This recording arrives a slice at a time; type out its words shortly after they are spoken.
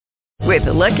With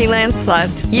the Lucky Land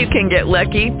Slots, you can get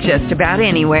lucky just about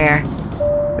anywhere.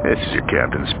 This is your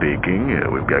captain speaking.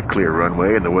 We've got clear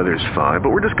runway and the weather's fine,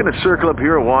 but we're just going to circle up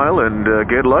here a while and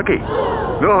get lucky.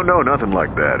 No, nothing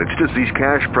like that. It's just these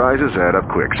cash prizes add up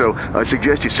quick. So I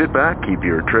suggest you sit back, keep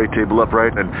your tray table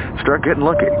upright, and start getting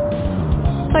lucky.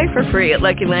 Play for free at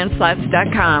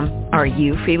LuckyLandSlots.com. Are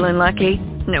you feeling lucky?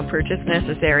 No purchase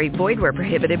necessary. Void where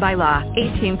prohibited by law.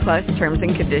 18 plus terms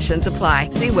and conditions apply.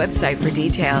 See website for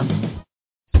details.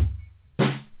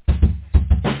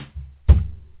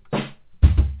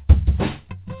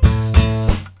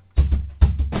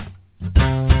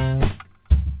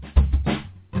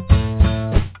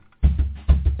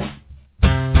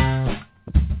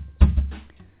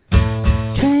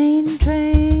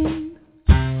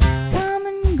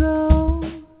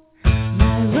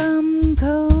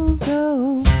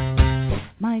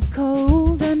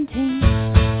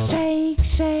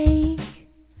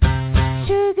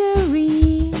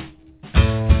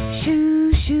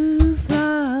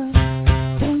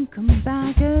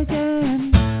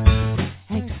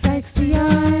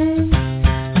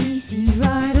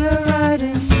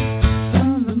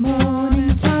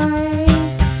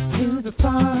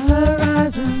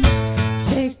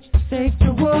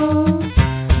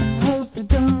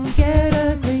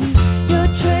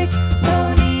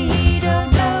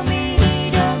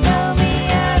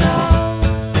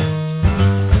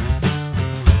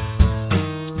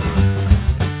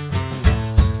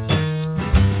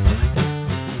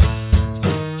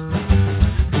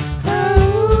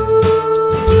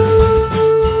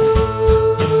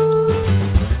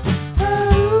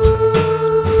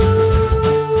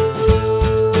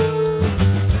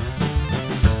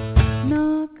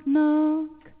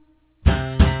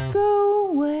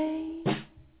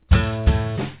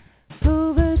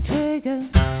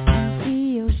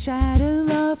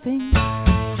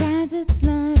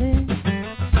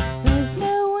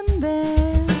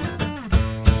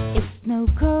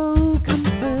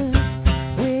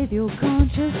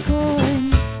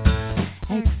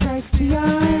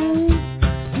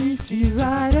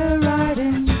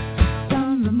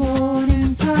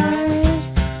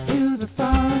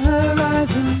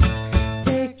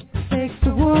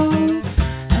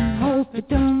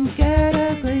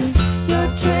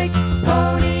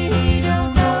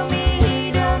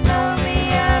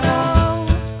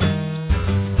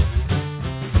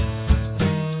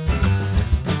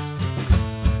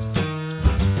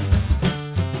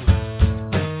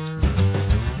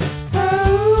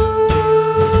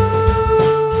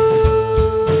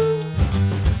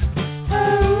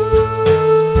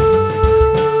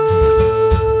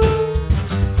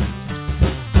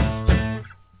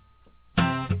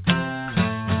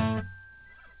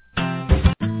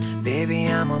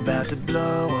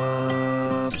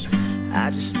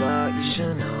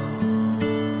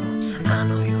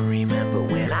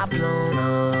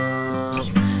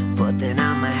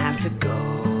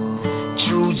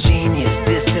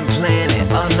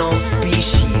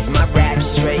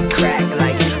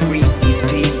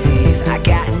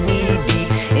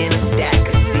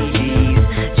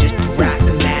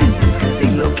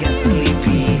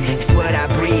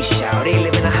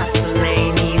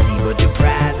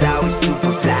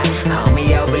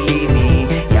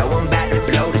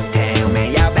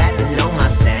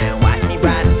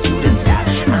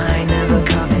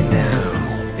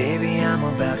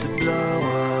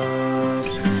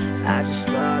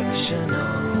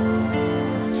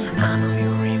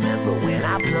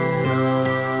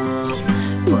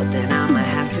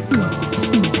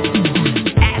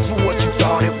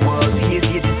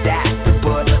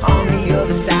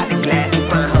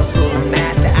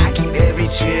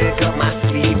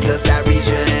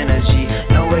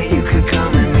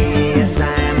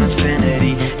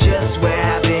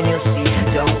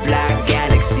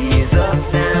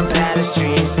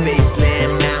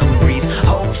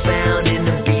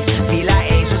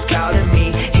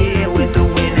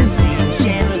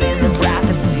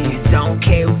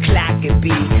 Okay,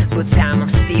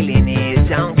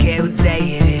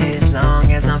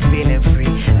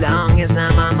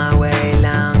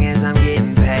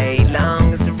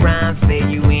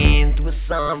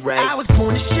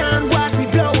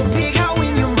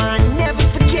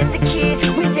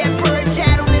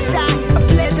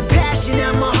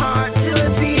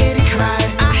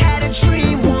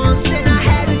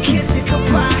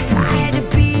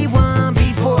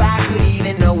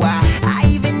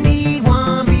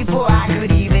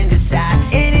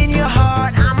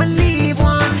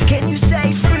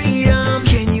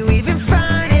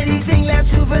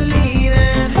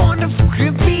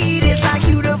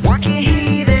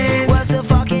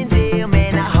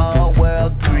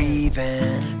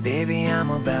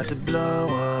 about to blow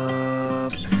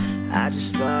up. I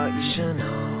just thought you should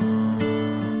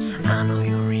know. I know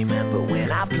you remember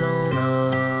when I blown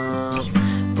up,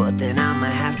 but then I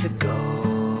might have to go.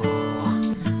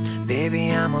 Baby,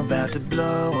 I'm about to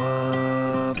blow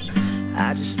up.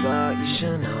 I just thought you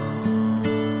should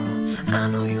know. I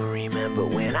know you remember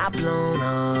when I blown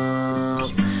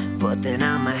up, but then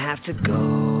I might have to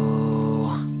go.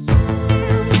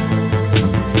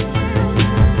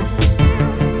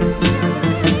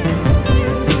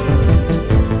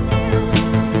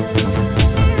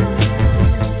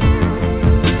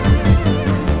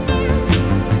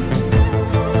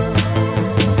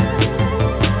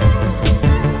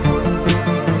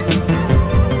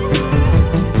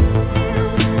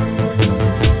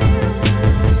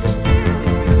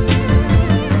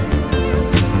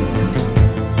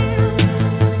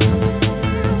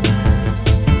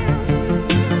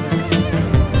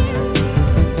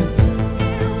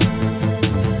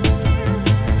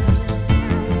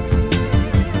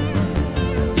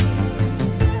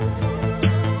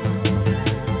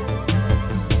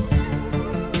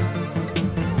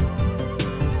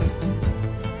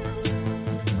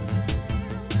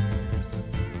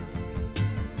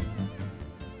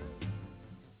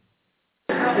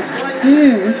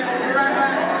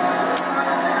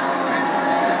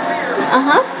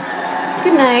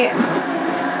 Good night.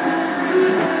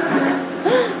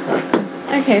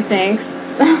 Okay, thanks.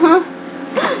 Oh,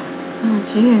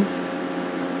 jeez.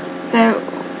 So,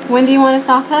 when do you want a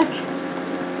soft hook?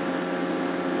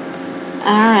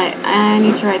 Alright, I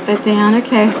need to write that down.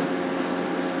 Okay.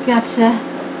 Gotcha.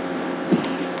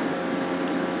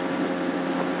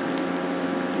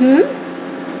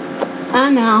 I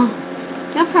know.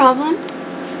 No problem.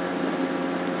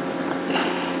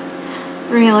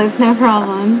 Really, it's no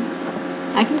problem.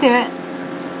 I can do it.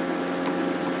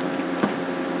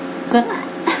 Oh,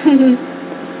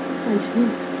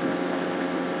 jeez.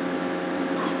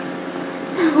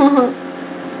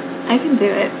 I can do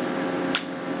it.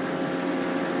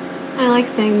 I like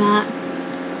saying that.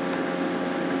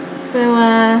 So,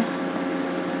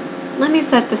 let me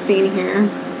set the scene here.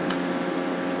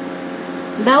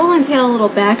 That will entail a little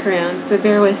background, so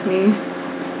bear with me.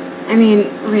 I mean,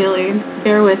 really,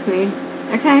 bear with me,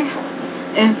 okay?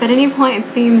 If at any point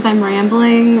it seems I'm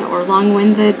rambling or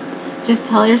long-winded, just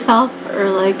tell yourself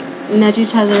or, like, nudge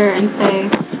each other and say,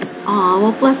 aw,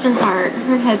 well, bless her heart,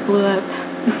 her head blew up.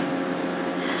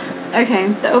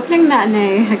 Okay, the opening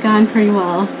matinee had gone pretty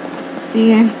well.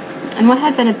 See, and what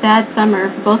had been a bad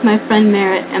summer for both my friend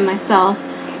Merritt and myself,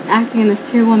 acting in this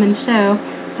two-woman show,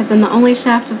 had been the only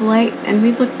shaft of light, and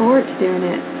we'd look forward to doing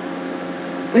it.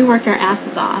 We worked our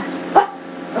asses off.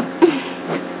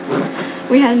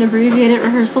 We had an abbreviated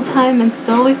rehearsal time, and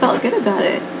still we felt good about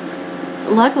it.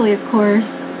 Luckily, of course,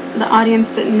 the audience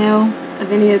didn't know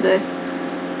of any of this,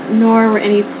 nor were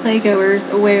any playgoers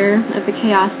aware of the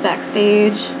chaos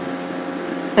backstage,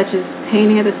 such as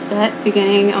painting of the set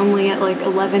beginning only at like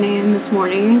 11 a.m. this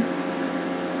morning.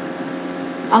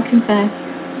 I'll confess,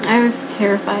 I was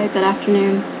terrified that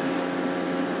afternoon,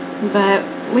 but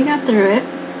we got through it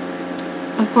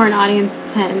before an audience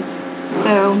of 10,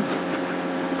 so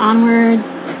onwards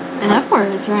and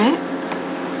upwards, right?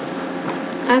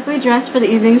 As we dressed for the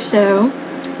evening show,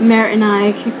 Merritt and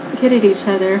I kidded each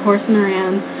other, horsing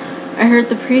around. I heard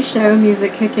the pre-show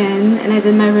music kick in, and I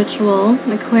did my ritual,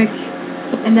 a quick,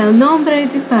 en el nombre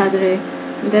del Padre,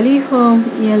 del Hijo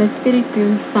y el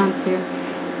Espíritu Santo.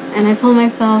 And I told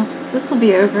myself, this will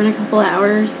be over in a couple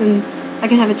hours, and I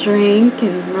can have a drink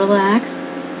and relax.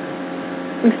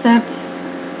 Except,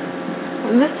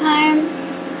 this time,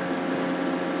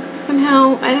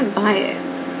 somehow I didn't buy it.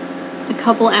 A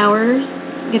couple hours,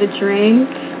 get a drink,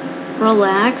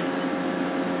 relax.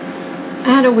 I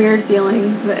had a weird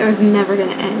feeling that it was never going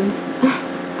to end.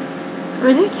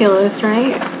 Ridiculous,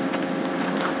 right?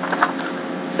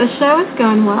 The show was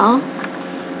going well.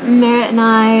 Merritt and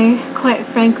I, quite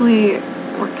frankly,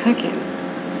 were cooking.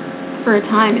 For a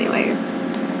time, anyways.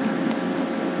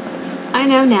 I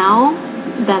know now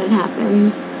that it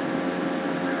happened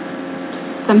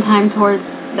sometime towards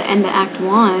the end of Act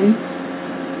 1.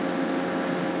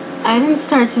 I didn't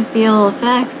start to feel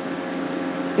effects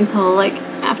until, like,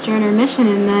 after intermission,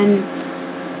 and then,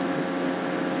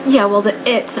 yeah, well, the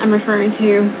it I'm referring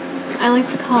to, I like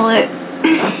to call it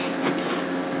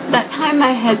that time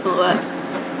my head blew up.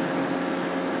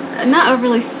 Not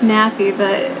overly snappy,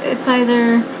 but it's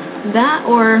either that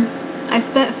or I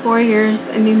spent 4 years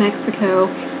in New Mexico,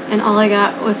 and all I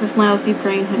got was this lousy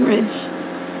brain hemorrhage.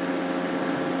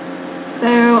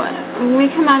 So, when we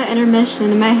come out of intermission,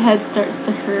 and my head starts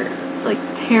to hurt, like,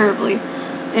 terribly.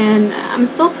 And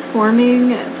I'm still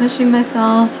performing, pushing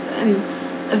myself, and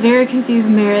a very confused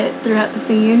Merritt throughout the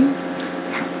scene.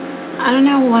 I don't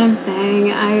know what I'm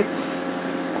saying.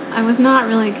 I was not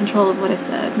really in control of what I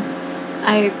said.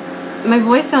 My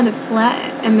voice sounded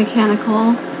flat and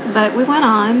mechanical, but we went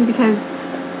on because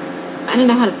I didn't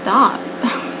know how to stop.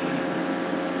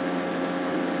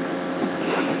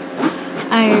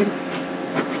 I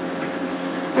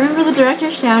remember the director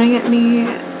shouting at me,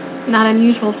 not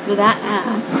unusual for that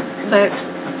ass, but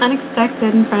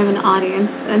unexpected in front of an audience,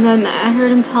 and then I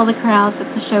heard him tell the crowd that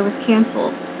the show was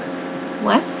canceled.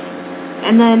 What?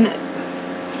 And then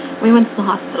we went to the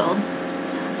hospital.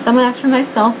 Someone asked for my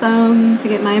cell phone to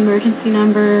get my emergency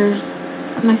numbers,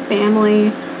 my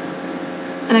family,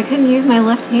 and I couldn't use my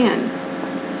left hand.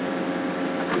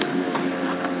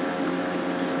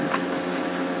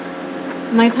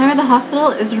 My time at the hospital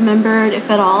is remembered, if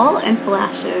at all, in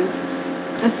flashes,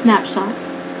 as snapshots,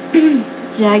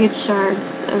 jagged shards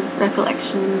of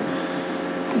recollection.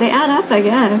 They add up, I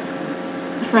guess.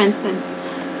 For instance,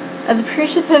 as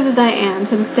appreciative as I am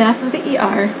to the staff of the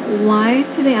ER, why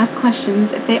do they ask questions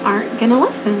if they aren't going to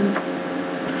listen?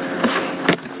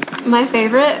 My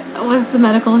favorite was the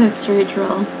medical history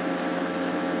drill.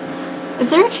 Is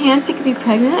there a chance you could be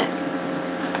pregnant?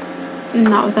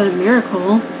 Not without a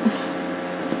miracle.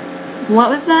 What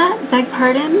was that? Beg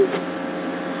pardon?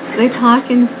 They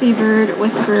talk in seabird,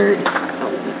 whispered,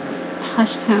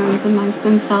 hushed tones amongst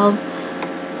themselves.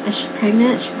 Is she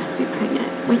pregnant? She must be pregnant.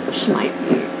 Wait, she might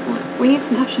be. We need to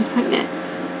know if she's pregnant.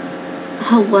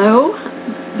 Hello?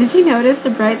 Did you notice a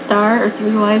bright star or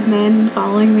three wise men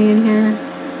following me in here?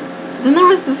 Then there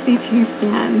was the CT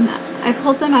scan. I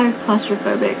told them I was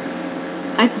claustrophobic.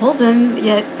 I told them,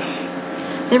 yet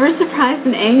they were surprised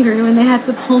and angry when they had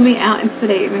to pull me out and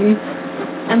sedate me.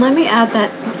 And let me add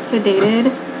that sedated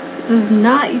does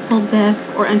not equal deaf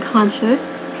or unconscious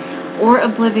or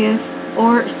oblivious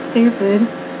or stupid.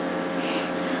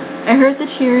 I heard the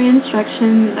cheery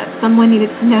instruction that someone needed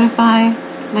to notify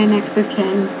my next of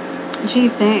kin. Gee,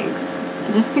 thanks.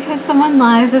 Just because someone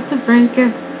lies at the brink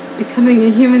of becoming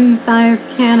a human-sized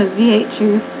can of V8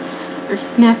 juice, or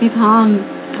Snappy Tom,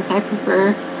 as I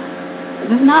prefer,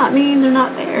 does not mean they're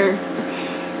not there.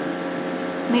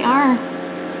 They are.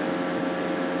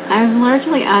 I was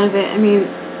largely out of it,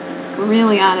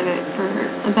 really out of it for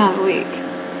about a week.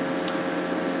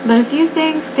 But a few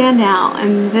things stand out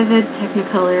in vivid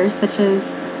technicolor, such as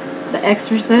the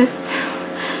exorcist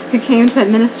who came to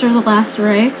administer the last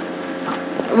rites,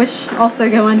 which also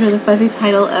go under the fuzzy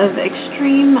title of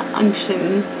extreme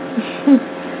unction.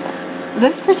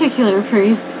 This particular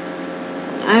priest,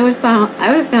 I would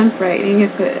have found frightening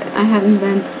if I hadn't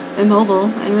been immobile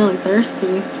and really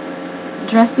thirsty.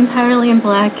 Dressed entirely in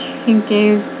black, he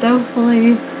gazed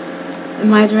dolefully in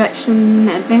my direction,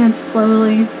 advanced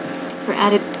slowly for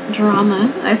added drama,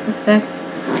 I suspect,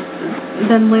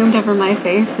 then loomed over my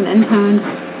face and intoned,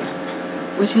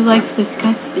 "Would you like to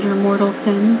discuss your mortal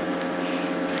sin?"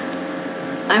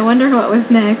 I wondered what was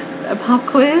next. A pop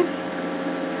quiz?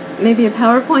 Maybe a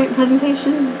PowerPoint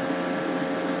presentation?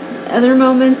 Other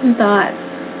moments and thoughts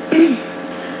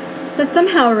that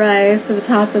somehow rise to the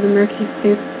top of the murky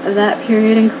soup of that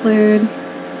period include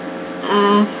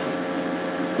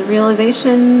the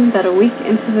realization that a week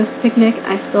into this picnic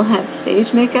I still had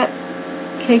stage makeup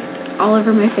caked all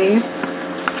over my face,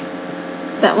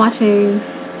 that watching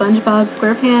SpongeBob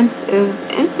SquarePants is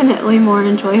infinitely more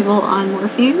enjoyable on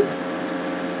morphine,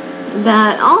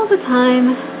 that all the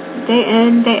time, day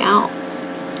in, day out,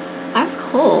 I was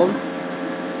cold,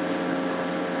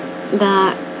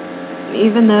 that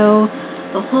even though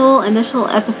the whole initial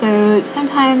episode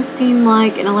sometimes seemed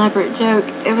like an elaborate joke,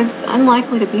 it was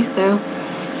unlikely to be so.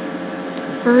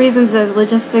 For reasons of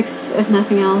logistics, if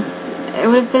nothing else, it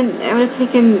would have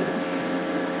taken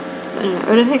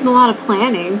a lot of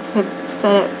planning to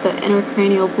set up the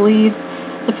intracranial bleed,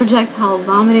 the projectile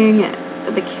vomiting,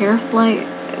 the care flight,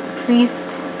 the priest,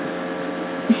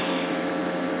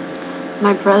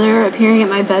 my brother appearing at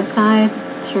my bedside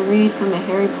to read from a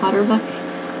Harry Potter book.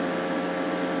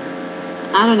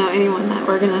 I don't know anyone that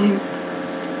organized.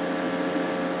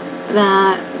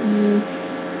 That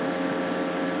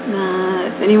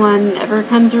if anyone ever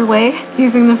comes your way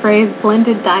using the phrase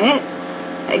blended diet,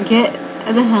 get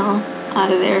the hell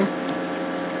out of there.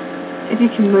 If you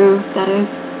can move, that is.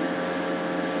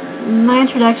 My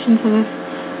introduction to this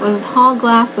was a tall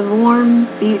glass of warm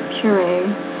beet puree,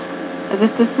 as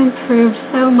if this improved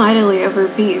so mightily over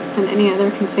beets in any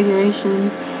other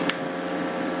configuration.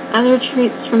 Other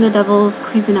treats from the Devil's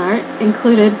Cuisinart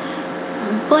included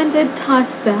blended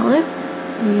tossed salad,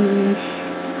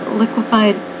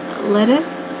 liquefied lettuce,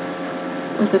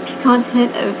 with a piquant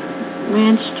hint of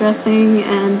ranch dressing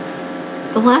and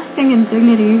the lasting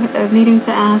indignity of needing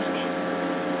to ask,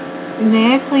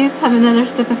 "May I please have another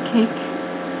sip of cake?"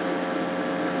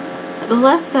 The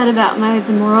less said about my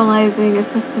demoralizing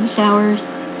assisted showers,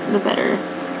 the better.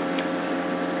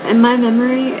 In my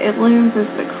memory, it looms as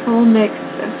the cruel mix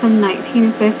of some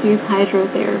 1950s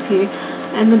hydrotherapy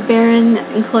and the barren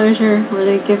enclosure where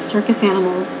they give circus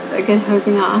animals a good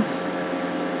hosing off.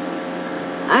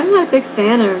 I'm not a big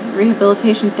fan of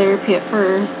rehabilitation therapy at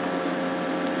first.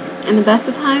 In the best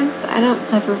of times, I don't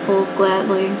suffer fools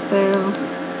gladly, so...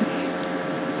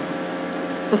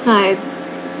 Besides,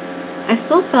 I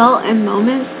still felt in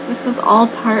moments this was all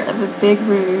part of a big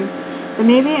ruse, but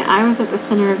maybe I was at the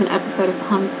center of an episode of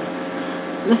Pump.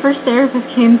 The first therapist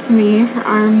came to me, her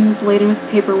arms laden with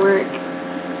paperwork.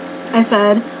 I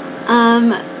said,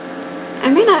 I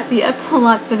may not be up to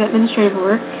lots of administrative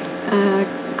work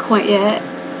quite yet.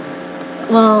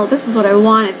 Well, this is what I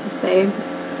wanted to say.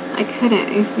 I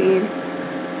couldn't, you see,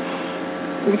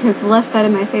 because the left side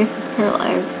of my face was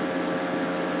paralyzed.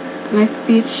 My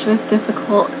speech was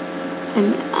difficult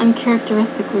and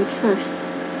uncharacteristically terse.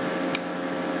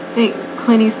 Think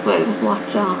Clint Eastwood with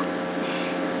lockjaw.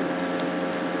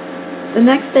 The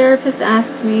next therapist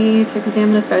asked me to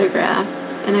examine a photograph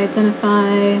and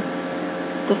identify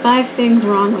the 5 things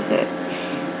wrong with it.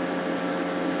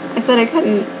 I said I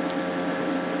couldn't.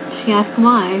 She asked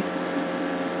why.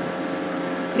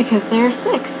 Because there are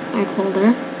 6, I told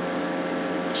her.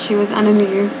 She was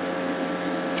unamused.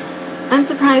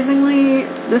 Unsurprisingly,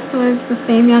 this was the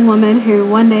same young woman who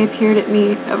one day peered at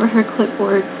me over her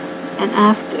clipboard and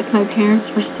asked if my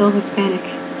parents were still Hispanic.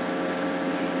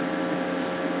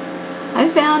 I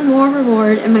found more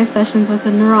reward in my sessions with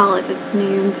a neurologist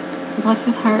named, bless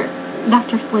his heart,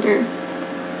 Dr. Flitter.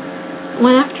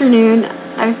 One afternoon,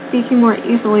 I was speaking more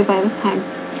easily by this time.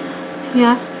 He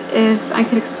asked if I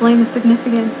could explain the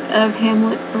significance of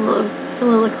Hamlet's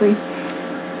soliloquy.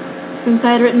 Since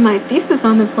I had written my thesis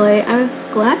on the play, I was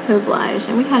glad to oblige,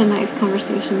 and we had a nice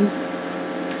conversation.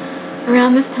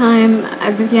 Around this time, I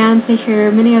began to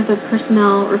hear many of the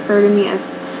personnel refer to me as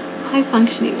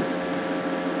high-functioning.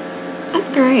 That's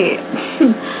great.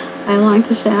 I longed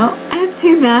to shout. I have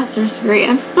 2 master's degrees.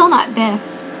 I'm still not deaf.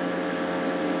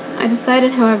 I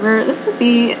decided, however, this would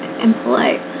be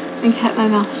impolite, and kept my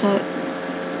mouth shut.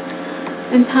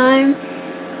 In time,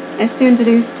 I soon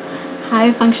deduced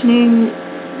high-functioning.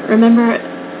 Remember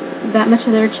that much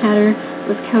of their chatter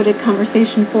was coded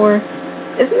conversation for,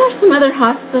 "Isn't there some other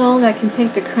hospital that can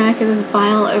take the crack of this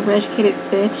vile, overeducated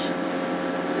bitch?"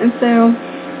 And so,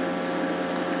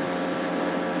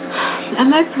 at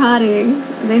my prodding,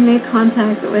 they made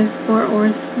contact with Fort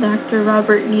Worth's Dr.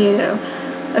 Robert Nieto,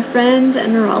 a friend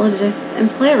and neurologist and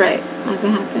playwright, as it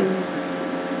happened.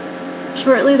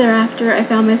 Shortly thereafter, I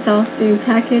found myself being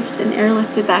packaged and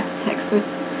airlifted back to Texas,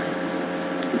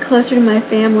 closer to my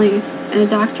family and a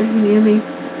doctor who knew me,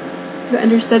 who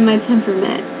understood my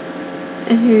temperament,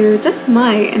 and who just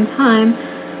might, in time,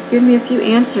 give me a few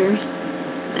answers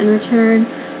in return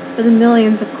for the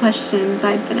millions of questions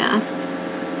I'd been asked.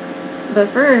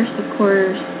 But first, of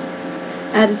course,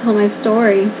 I had to tell my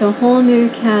story to a whole new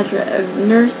cadre of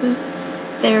nurses,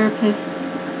 therapists,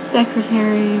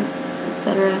 secretaries,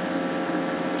 etc.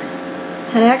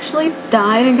 Had I actually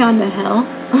died and gone to hell?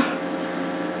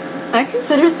 I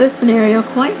considered this scenario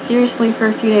quite seriously for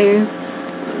a few days.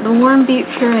 The warm beet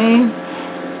puree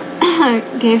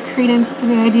gave credence to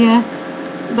the idea,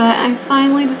 but I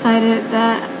finally decided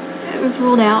that it was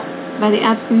ruled out by the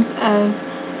absence of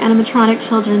animatronic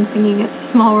children singing "It's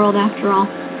a Small World" after all.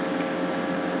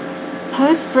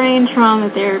 Post-brain trauma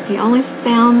therapy only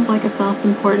sounds like a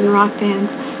self-important rock band.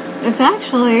 It's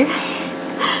actually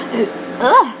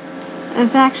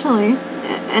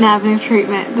an avenue of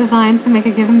treatment designed to make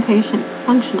a given patient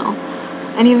functional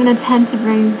and even attempt to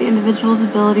bring the individual's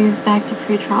abilities back to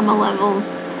pre-trauma levels.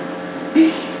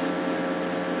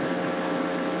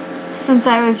 Since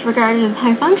I was regarded as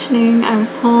high-functioning, I was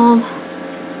told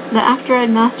that after I'd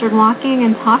mastered walking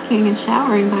and talking and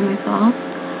showering by myself,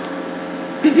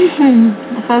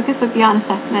 the focus would be on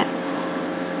assessment.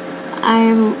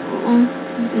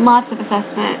 Lots of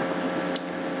assessment.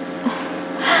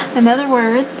 In other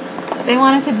words, they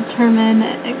wanted to determine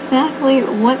exactly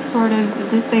what sort of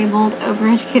disabled,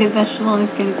 overeducated vegetable I was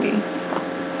going to be.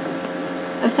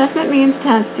 Assessment means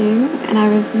testing, and I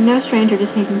was no stranger to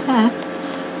taking tests.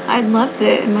 I'd loved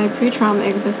it in my pre-trauma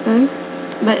existence,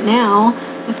 but now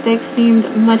the stakes seemed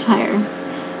much higher,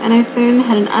 and I soon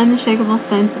had an unshakable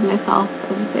sense of myself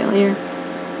as a failure.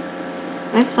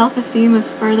 My self-esteem was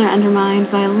further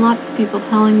undermined by lots of people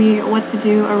telling me what to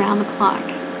do around the clock.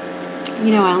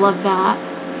 You know, I love that.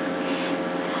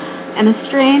 and a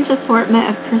strange assortment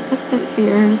of persistent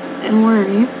fears and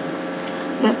worries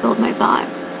that filled my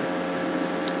thoughts.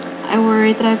 I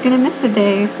worried that I was going to miss a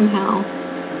day somehow.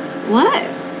 What?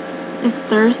 It's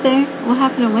Thursday? What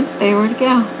happened to Wednesday? Where'd it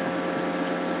go?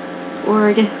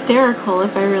 Or get hysterical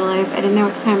if I realized I didn't know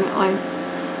what time it was.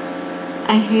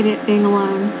 I hated being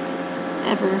alone.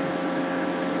 Ever.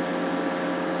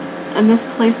 A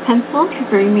misplaced pencil could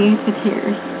bring me to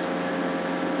tears.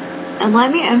 And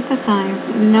let me emphasize,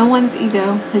 no one's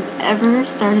ego has ever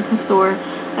started to soar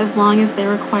as long as they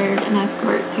required an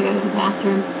escort to go to the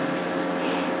bathroom.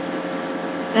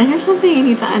 And here's something you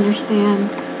need to understand.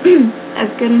 As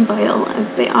good and vital as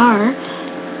they are,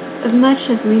 as much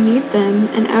as we need them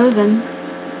and owe them,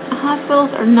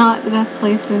 hospitals are not the best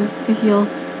places to heal.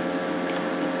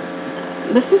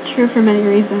 This is true for many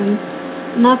reasons,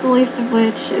 not the least of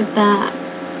which is that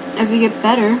as you get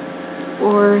better,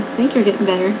 or think you're getting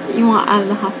better, you want out of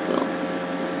the hospital.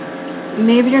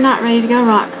 Maybe you're not ready to go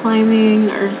rock climbing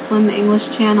or swim the English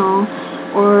Channel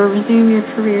or resume your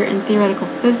career in theoretical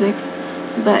physics,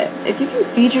 but if you can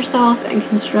feed yourself and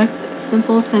construct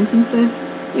simple sentences,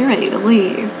 you're ready to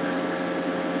leave.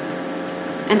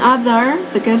 And odds are,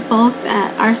 the good folks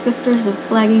at Our Sisters of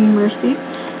Flagging Mercy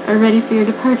are ready for your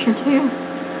departure too.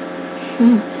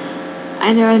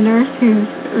 I know a nurse who's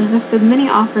resisted many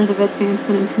offers of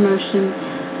advancement and promotion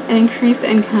and increased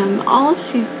income, all if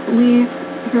she leaves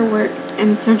her work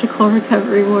in the surgical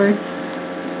recovery ward.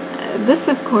 This,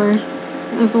 of course,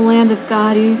 is a land of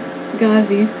gauzy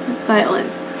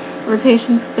silence, where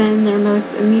patients spend their most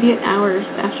immediate hours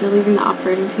after leaving the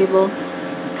operating table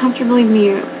comfortably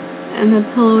mute in the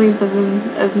pillowy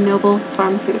bosom of noble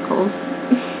pharmaceuticals.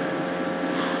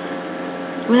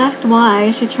 When asked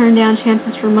why she turned down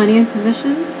chances for money and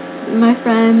positions, my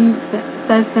friend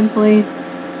says simply,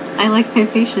 I like my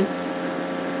patients.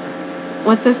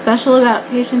 What's so special about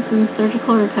patients in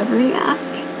surgical recovery, you ask?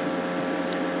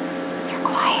 You're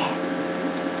quiet.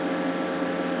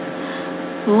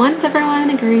 Once everyone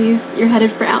agrees you're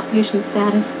headed for outpatient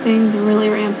status, things really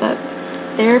ramp up.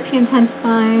 Therapy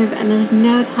intensifies, and there's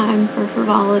no time for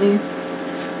frivolity.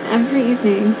 Every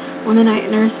evening, when the night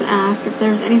nurse would ask if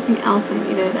there was anything else I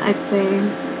needed, I'd say,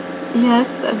 yes,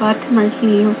 a vodka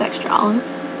martini with extra olives.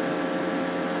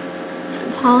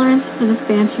 Tolerance for this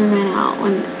banter ran out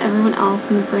when everyone else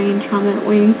in the brain trauma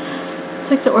wing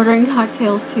took to ordering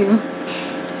cocktails too.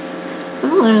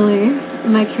 Similarly,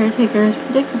 my caretaker is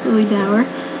predictably dour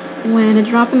when a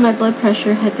drop in my blood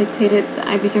pressure had dictated that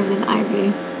I be given an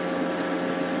IV.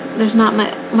 There's not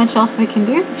much else we can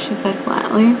do, she said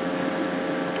flatly.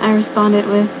 I responded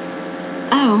with,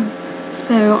 oh,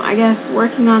 so I guess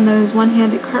working on those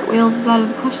one-handed cartwheels is out of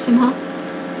the question, huh?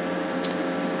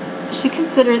 She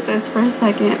considered this for a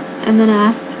second and then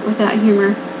asked without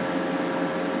humor,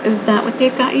 is that what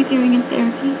they've got you doing in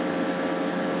therapy?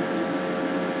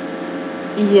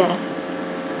 Yes.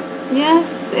 Yes,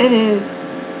 it is.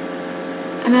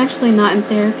 I'm actually not in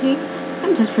therapy.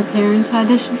 I'm just preparing to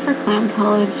audition for clown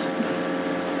college.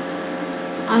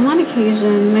 On one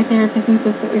occasion, my therapist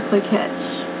insisted we play catch.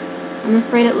 I'm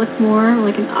afraid it looked more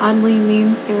like an oddly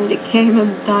mean-spirited game of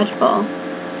dodgeball.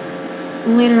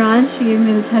 Later on, she gave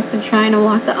me the test of trying to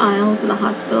walk the aisles in the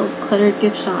hospital's cluttered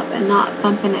gift shop and not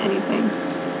bump into anything.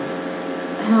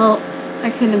 Hell, I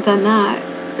couldn't have done that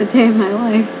a day of my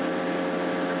life.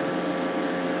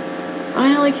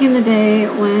 Finally came the day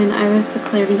when I was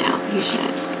declared an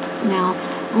outpatient. Now,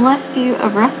 unless you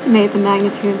overestimate the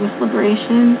magnitude of this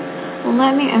liberation,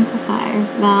 let me emphasize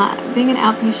that being an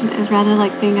outpatient is rather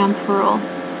like being on parole.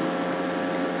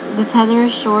 The tether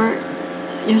is short,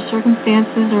 your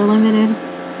circumstances are limited,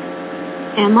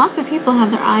 and lots of people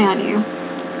have their eye on you.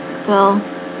 Still,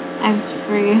 I was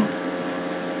free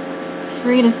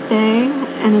to stay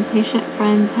in a patient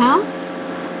friend's house.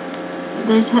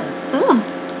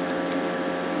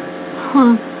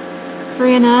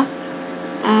 Free enough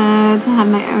to have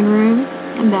my own room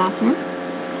and bathroom.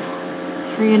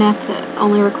 Free enough to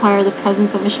only require the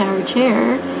presence of a shower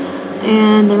chair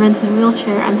and the rented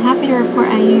wheelchair I'm happy to report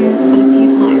I used but a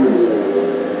few times.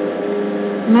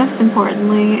 Most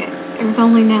importantly, it was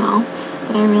only now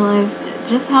that I realized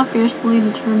just how fiercely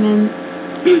determined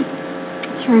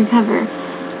to recover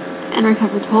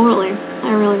totally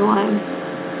I really was.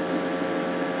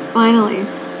 Finally,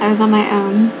 I was on my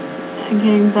own and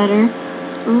getting better.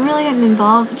 It really didn't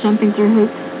involve jumping through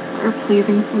hoops or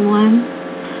pleasing someone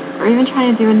or even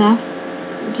trying to do enough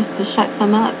just to shut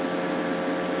some up.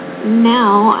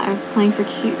 Now I was playing for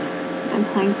keeps and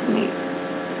playing to mate.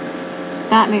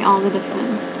 That made all the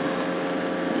difference.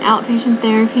 Outpatient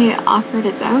therapy offered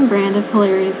its own brand of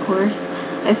hilarity, of course.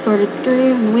 I sorted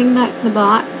screws and wing nuts in the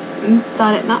box, and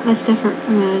thought it not much different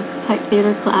from a type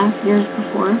theater class years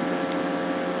before.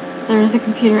 There was a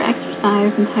computer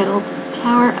exercise entitled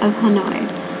Tower of Hanoi.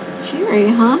 Cheery,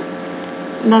 huh?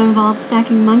 That involved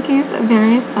stacking monkeys of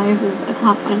various sizes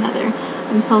atop one another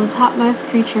until the topmost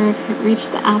creature could reach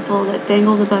the apple that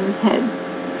dangled above his head.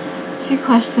 2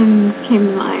 questions came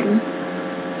to mind.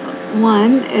 1,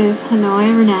 is Hanoi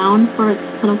renowned for its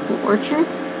plentiful orchards?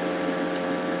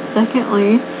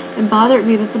 Secondly, it bothered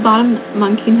me that the bottom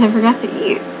monkey never got to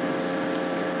eat.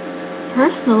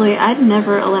 Personally, I'd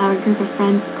never allow a group of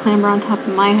friends to clamber on top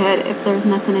of my head if there's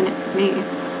nothing in it for me.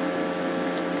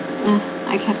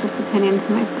 I kept this opinion to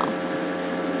myself.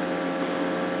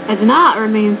 I did not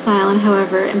remain silent,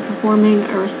 however, in performing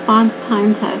a response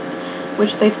time test,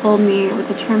 which they told me would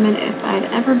determine if I'd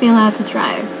ever be allowed to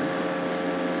drive.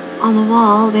 On the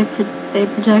wall, they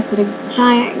projected a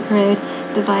giant grid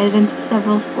divided into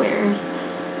several squares.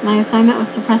 My assignment was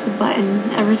to press a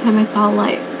button every time I saw a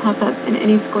light pop up in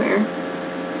any square.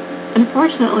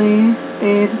 Unfortunately,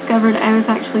 they discovered I was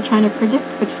actually trying to predict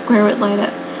which square would light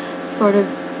up, sort of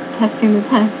testing the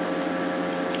test.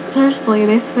 Tersely,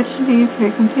 they switched me to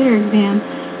a computer exam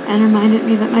and reminded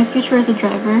me that my future as a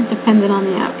driver depended on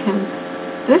the outcome.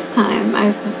 This time,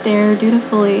 I was to stare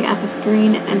dutifully at the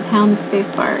screen and pound the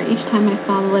spacebar each time I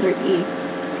saw the letter E.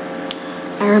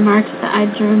 I remarked that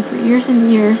I'd driven for years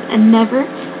and years and never,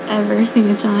 ever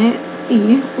seen a giant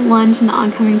E lunge into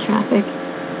oncoming traffic.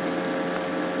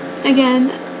 Again,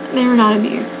 they were not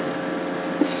amused.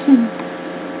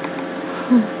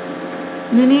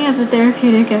 Many of the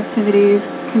therapeutic activities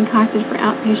concocted for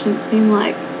outpatients seem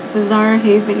like bizarre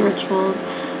hazing rituals.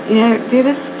 You know, do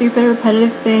this stupid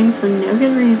repetitive thing for no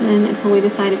good reason until we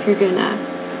decide if you're good enough.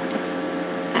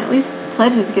 At least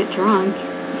pledges get drunk.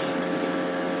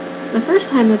 The first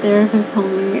time the therapist told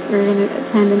me we were going to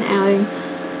attend an outing,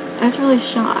 I was really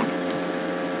shocked.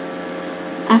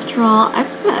 After all, I've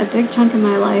spent a big chunk of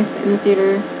my life in the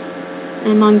theater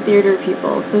and among theater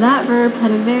people, so that verb had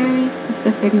a very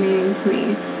specific meaning to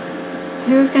me.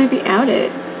 Who was going to be outed?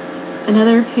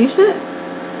 Another patient?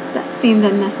 That seemed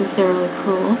unnecessarily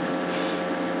cruel.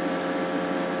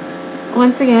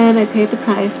 Once again, I paid the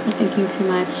price for thinking too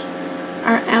much.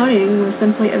 Our outing was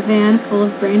simply a van full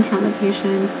of brain trauma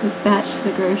patients dispatched to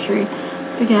the grocery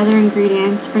to gather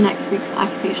ingredients for next week's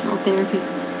occupational therapy.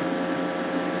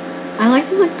 I like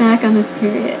to look back on this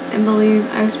period and believe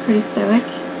I was pretty stoic,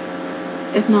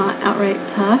 if not outright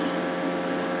tough,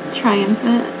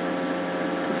 triumphant,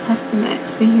 a testament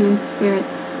to the human spirit,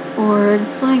 or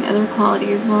displaying other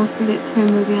qualities well suited to a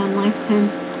movie on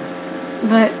Lifetime.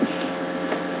 But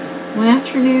one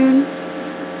afternoon,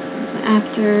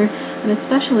 after an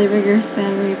especially rigorous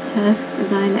battery of tests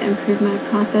designed to improve my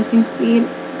processing speed,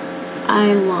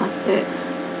 I lost it.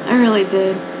 I really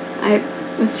did. I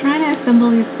was trying to assemble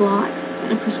these blocks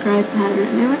in a prescribed pattern,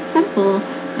 and it was simple,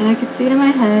 and I could see it in my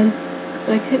head,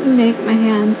 but I couldn't make my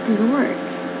hands do the work.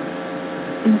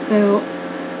 And so,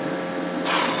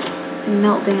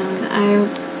 meltdown. I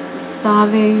was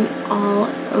sobbing all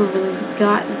over those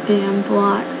goddamn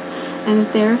blocks, and the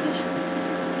therapist,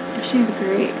 she's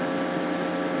great.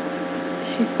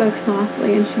 She spoke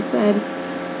softly, and she said,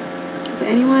 "Did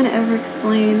anyone ever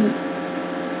explain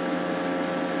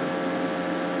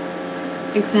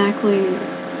exactly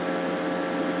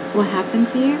what happened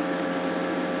to you?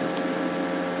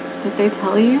 Did they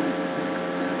tell you?"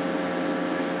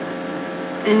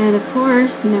 And of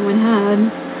course, no one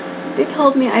had. They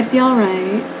told me I'd be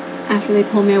alright after they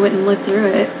told me I wouldn't live through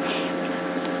it.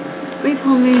 They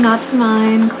told me not to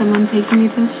mind someone taking me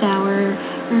to the shower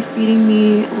or feeding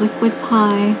me liquid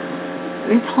pie.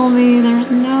 They told me there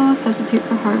was no substitute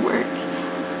for hard work,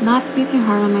 not to be too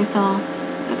hard on myself,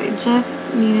 that I just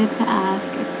needed to ask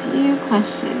a few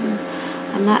questions,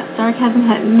 and that sarcasm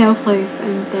had no place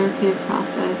in the therapeutic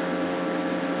process.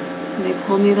 And they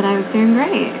told me that I was doing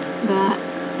great, that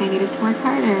I needed to work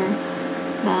harder,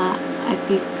 that I'd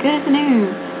be good as new,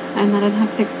 and that I'd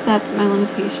have to accept my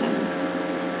limitations.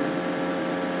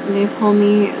 And they told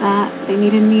me that they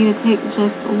needed me to take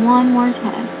just one more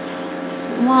test,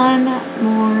 one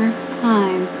more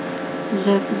time,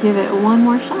 just give it one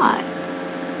more shot.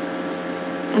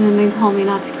 And then they told me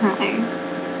not to cry.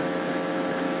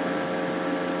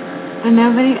 And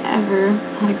nobody ever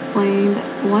had explained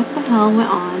what the hell went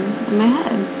on in my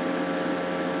head.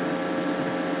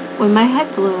 When my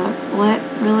head blew up, what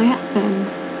really happened?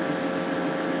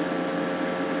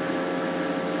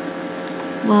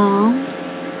 Well,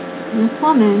 this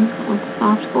woman with a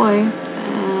soft voice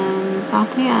and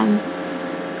soft hands,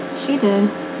 she did.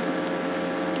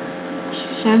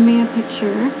 She showed me a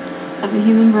picture of the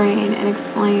human brain and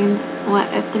explained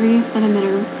what a 3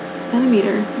 centimeter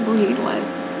centimeter bleed was.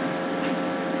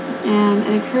 And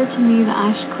it occurred to me that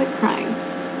I should quit crying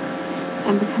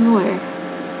and become aware.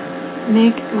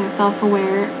 Make myself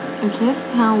aware of just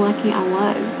how lucky I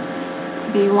was to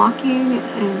be walking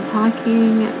and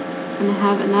talking and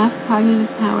have enough cognitive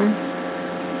power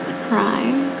to cry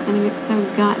and get so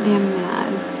goddamn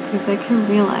mad because I could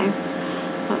realize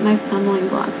what my stumbling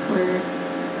blocks were.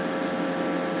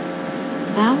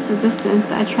 That was the distance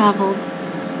I traveled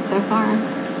so far.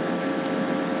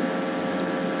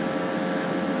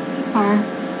 So far.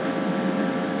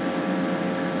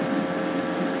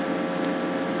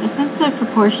 A sense of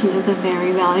proportion is a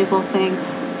very valuable thing.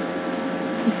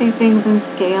 To see things in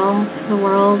scale to the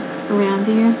world around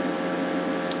you.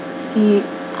 See,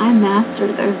 I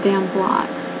mastered those damn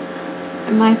blocks.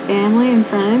 And my family and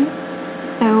friends,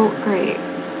 so great,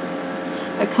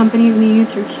 accompanied me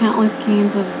through countless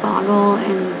games of Boggle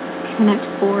and Connect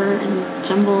 4 and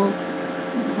Jumble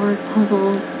word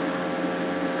puzzles.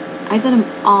 I did them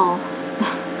all.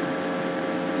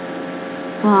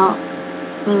 Well,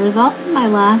 the results of my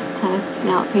last test in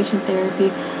outpatient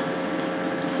therapy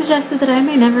suggested that I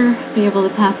may never be able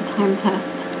to pass a time test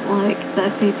like the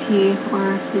SAT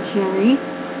or the GRE.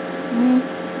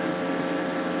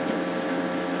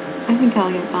 I think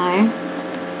I'll get by.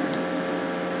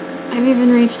 I've even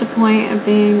reached a point of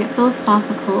being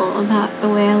philosophical about the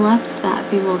way I left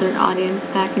that bewildered audience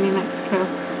back in New Mexico.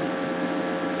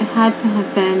 It had to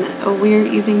have been a weird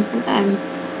evening for them,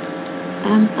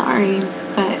 and I'm sorry,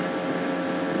 but,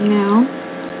 you know,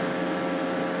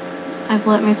 I've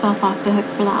let myself off the hook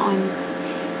for that one.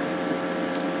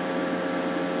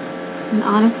 And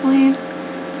honestly,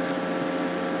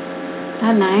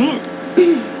 that night,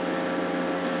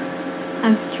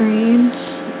 as strange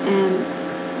and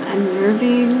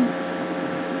unnerving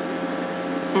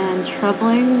and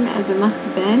troubling as it must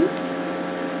have been,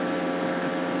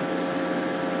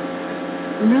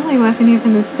 it really wasn't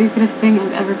even the stupidest thing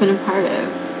I've ever been a part of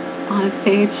on a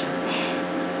stage.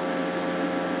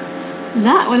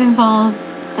 That would involve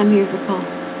a musical.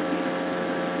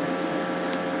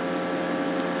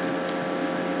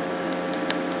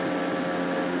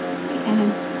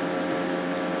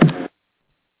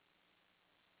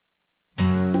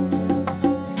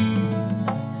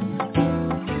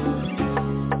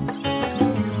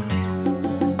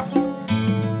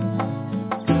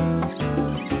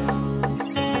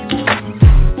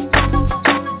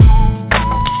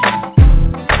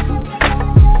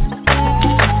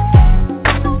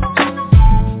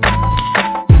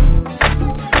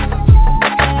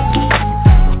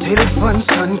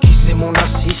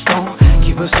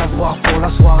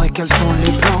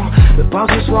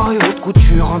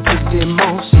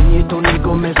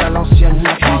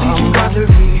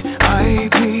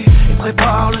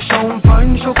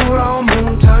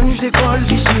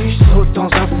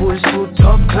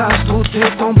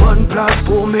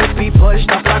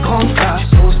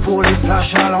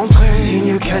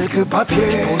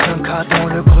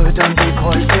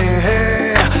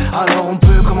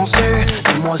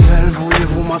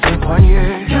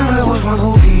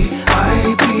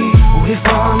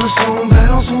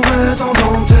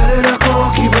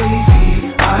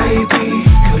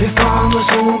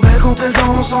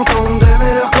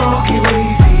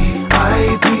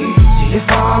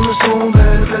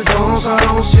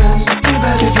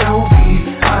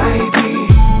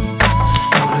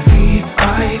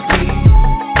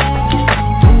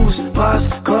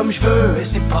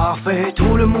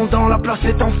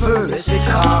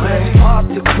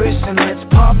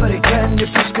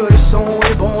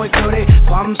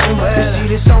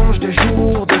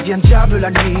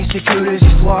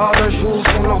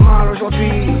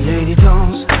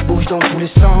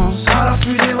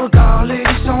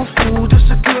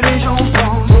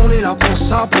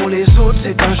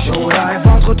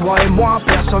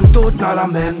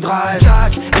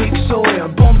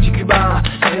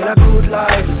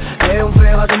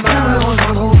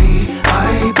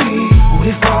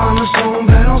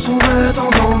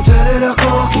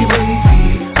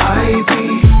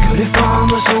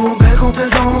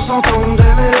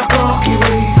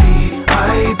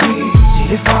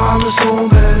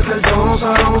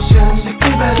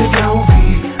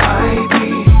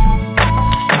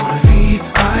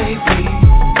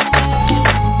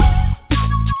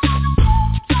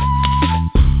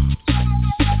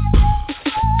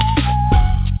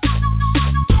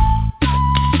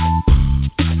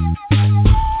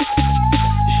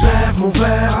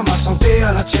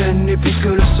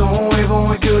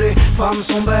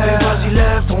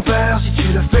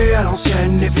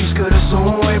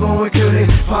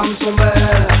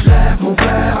 Lève mon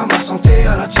verre à ma santé,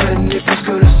 à la tienne, et puisque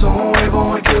le son est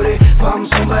bon et que les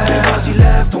frères, s'il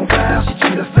lève ton père, si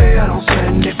tu le fais à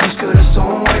l'ancienne. Et puisque le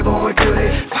son est bon et que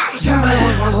les femmes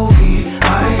aimeraient rejoindre au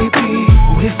VIP,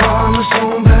 où les femmes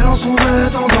sont belles en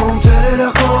sous-vêtements, tel est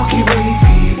leur corps qui brille.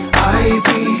 VIP,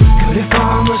 que les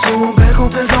femmes sont belles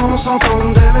quand elles dansent,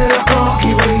 entendent aimer leur corps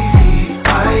qui brille.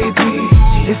 VIP,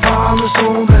 si les femmes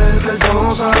sont belles, qu'elles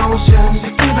dansent à l'ancienne,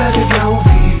 c'est que bel et bien on vit.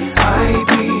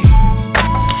 VIP,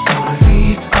 dans le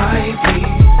VIP,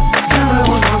 viens me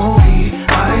rejoindre au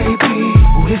VIP,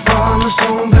 où les femmes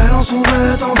sont belles en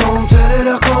sous-vêtements, tel est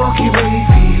leur corps qui brille.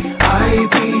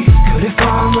 VIP, que les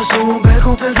femmes sont belles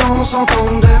quand elles dansent,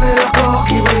 entendent aimer leur corps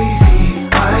qui brille.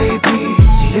 VIP,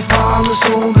 si les femmes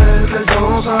sont belles, qu'elles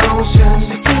dansent à l'ancienne,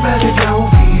 c'est que bel et bien on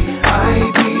vit.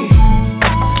 VIP,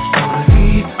 dans le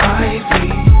VIP.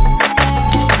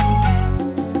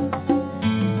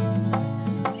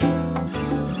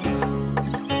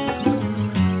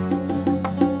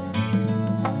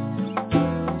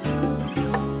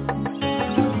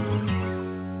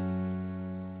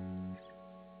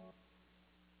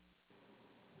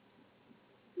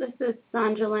 This is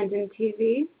Sandra London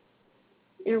TV.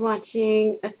 You're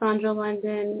watching a Sandra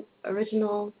London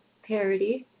original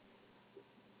parody.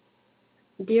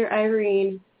 Dear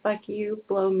Irene, fuck you,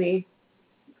 blow me.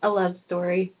 A love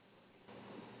story.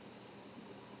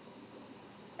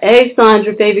 Hey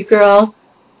Sandra, baby girl.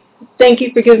 Thank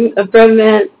you for giving a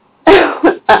bromance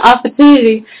an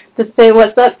opportunity to say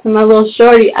what's up to my little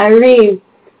shorty, Irene.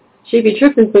 She be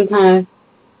tripping sometimes.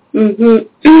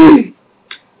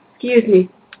 Excuse me.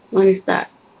 Let me start.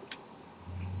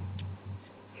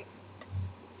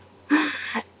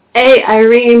 Hey,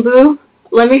 Irene, boo.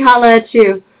 Let me holler at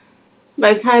you.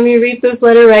 By the time you read this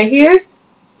letter right here,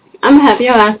 I'm gonna have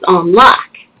your ass on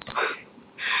lock.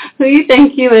 Who you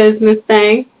think you is, Miss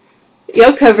Thang?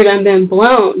 Your cover done been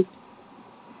blown.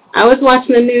 I was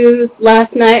watching the news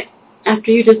last night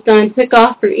after you just done took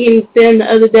off from eating thin the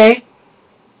other day.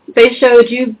 They showed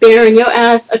you bearing your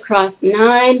ass across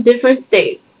 9 different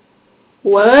states.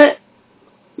 What?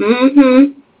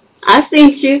 I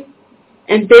seen you.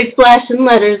 And big flashing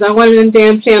letters on one of them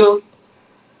damn channels.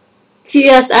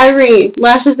 T.S. Irene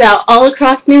lashes out all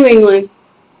across New England.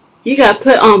 You got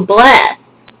put on blast.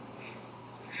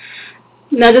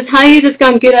 Now just how you just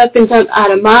gonna get up and jump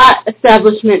out of my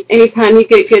establishment anytime you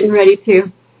get good and ready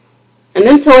to? And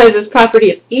them toys is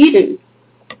property of Eden.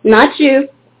 Not you.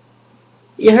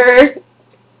 You heard?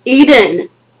 Eden.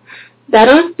 That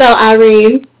don't spell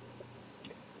Irene.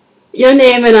 Your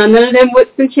name ain't on none of them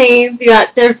whips and chains you out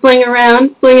there flinging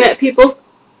around, swinging at people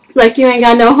like you ain't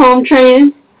got no home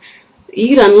training.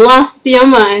 You done lost your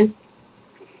mind.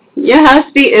 Your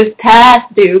house fee is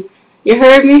past due. You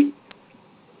heard me?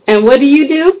 And what do?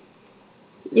 You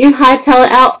hightail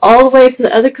it out all the way to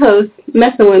the other coast,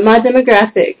 messing with my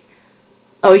demographic.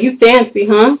 Oh, you fancy,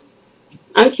 huh?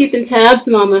 I'm keeping tabs,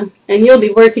 mama, and you'll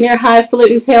be working your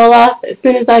highfalutin tail off as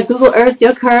soon as I Google Earth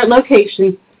your current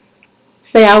location.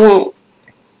 Say I won't.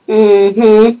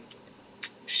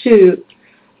 Shoot.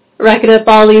 Racking up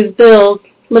all these bills,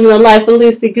 living a life of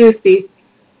loosey-goosey.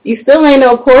 You still ain't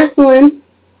no porcelain.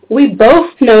 We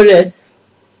both noticed.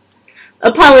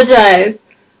 Apologize.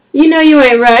 You know you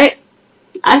ain't right.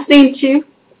 I seen you.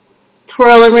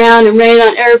 Twirl around and rain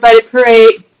on everybody's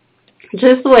parade.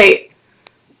 Just wait.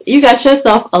 You got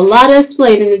yourself a lot of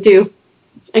explaining to do.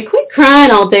 And quit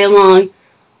crying all day long.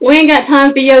 We ain't got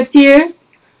time for your tears.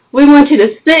 We want you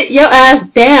to sit your ass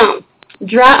down.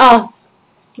 Dry off.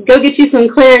 Go get you some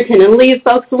Claritin and leave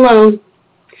folks alone.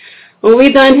 When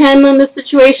we done handling this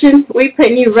situation, we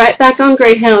putting you right back on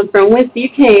Greyhound from whence you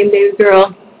came, baby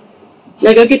girl.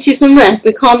 Now go get you some rest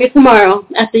and call me tomorrow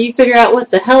after you figure out what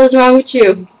the hell is wrong with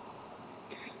you.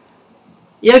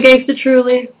 Your gangster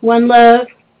truly, one love,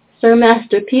 Sir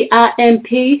Master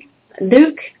P.I.M.P.,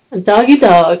 Duke, Doggy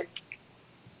Dog.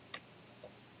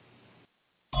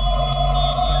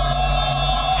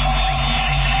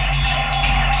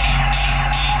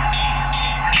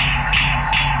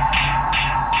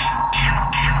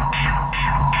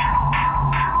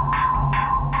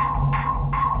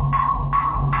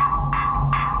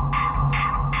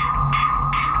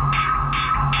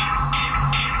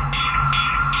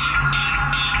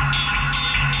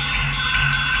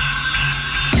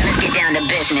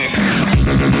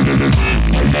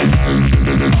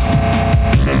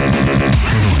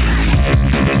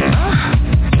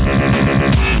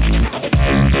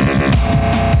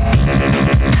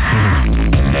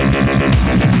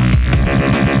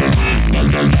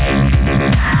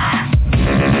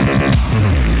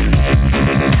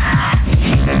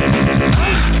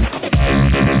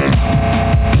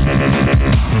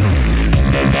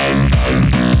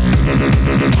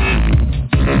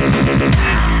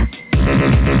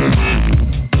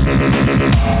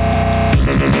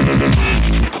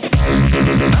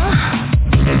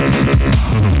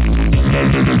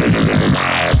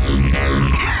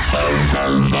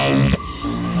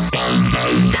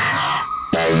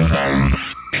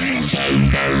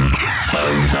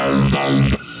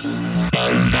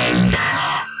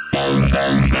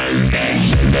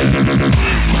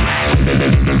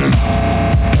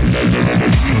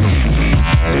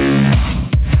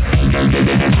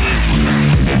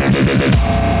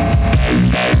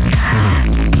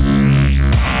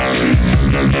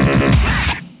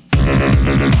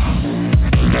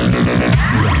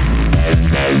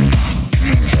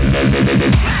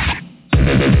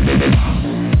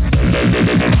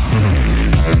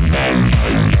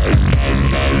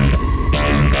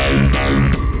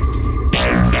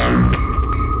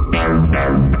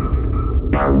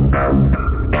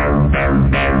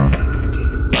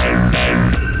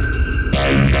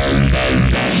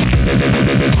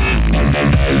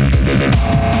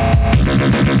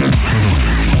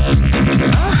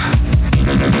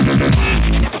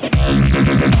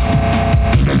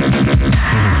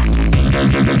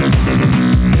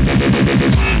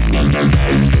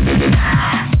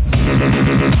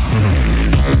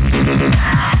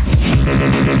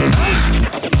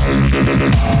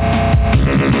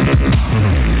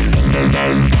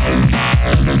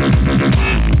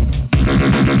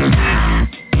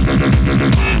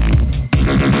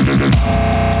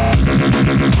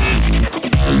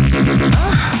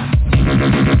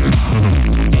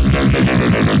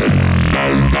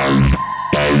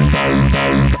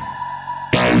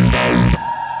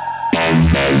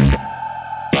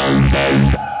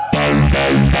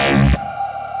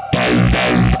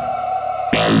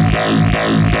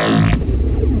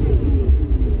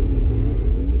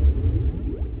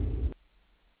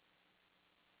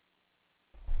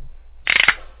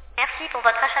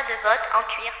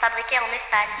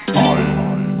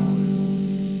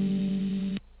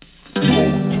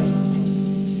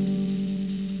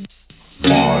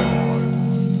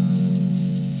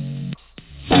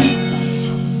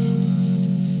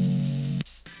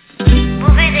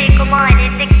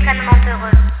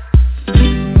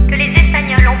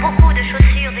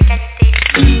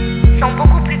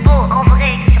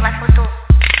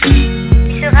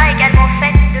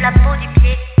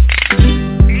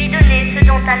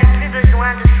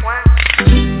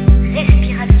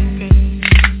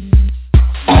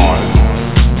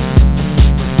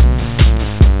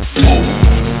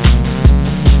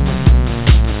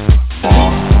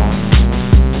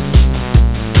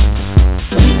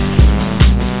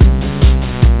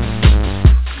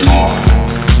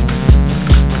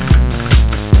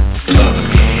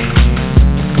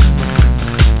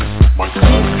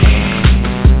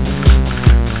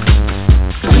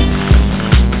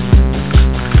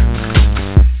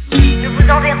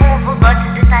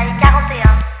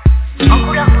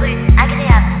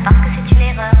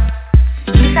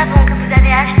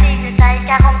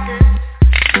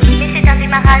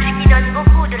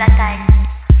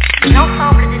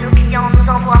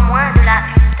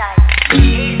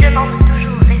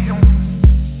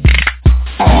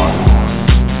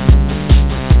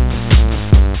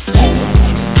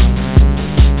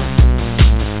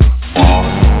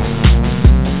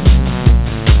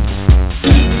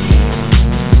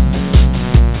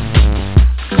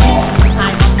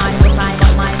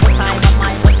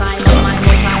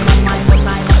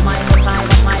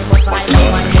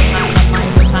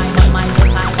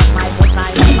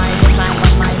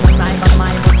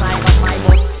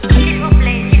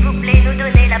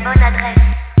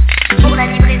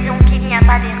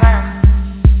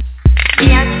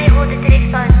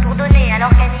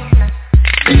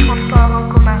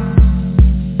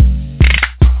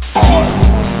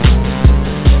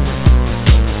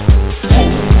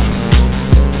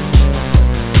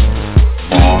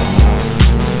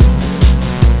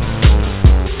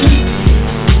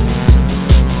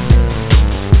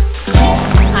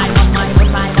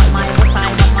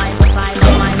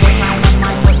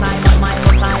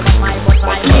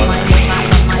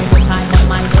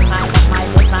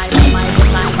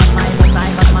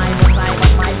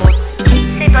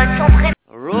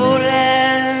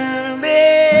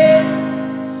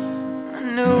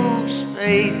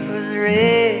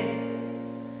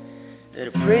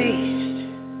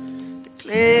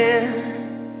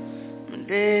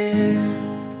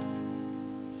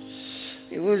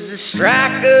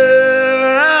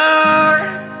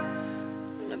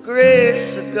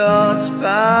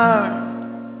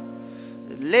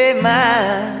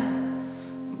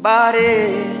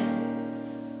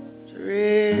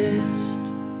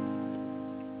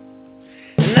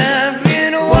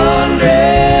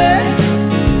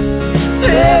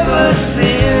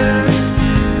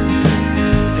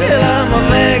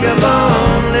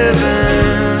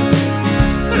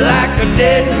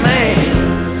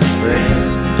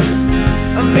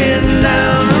 I've been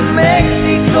down to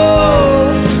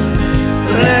Mexico.